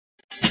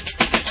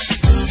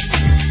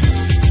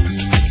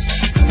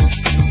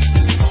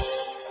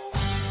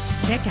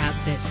Check out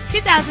this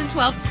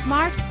 2012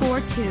 Smart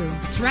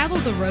Fortwo. Travel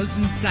the roads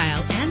in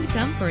style and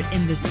comfort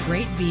in this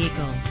great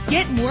vehicle.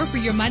 Get more for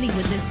your money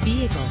with this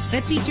vehicle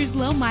that features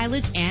low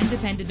mileage and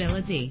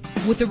dependability.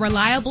 With a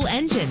reliable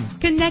engine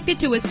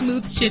connected to a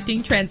smooth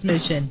shifting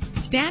transmission.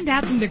 Stand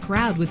out from the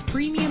crowd with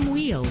premium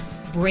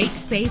wheels. Brake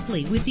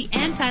safely with the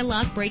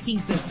anti-lock braking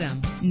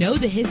system. Know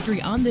the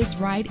history on this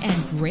ride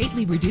and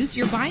greatly reduce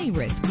your buying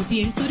risk with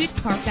the included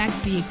Carfax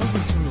Vehicle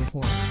History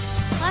Report.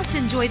 Plus,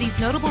 enjoy these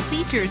notable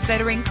features that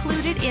are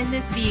included in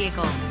this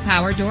vehicle: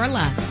 power door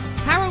locks,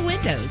 power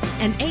windows,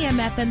 an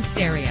AM/FM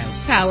stereo,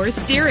 power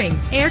steering,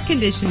 air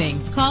conditioning.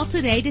 Call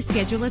today to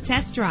schedule a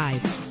test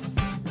drive.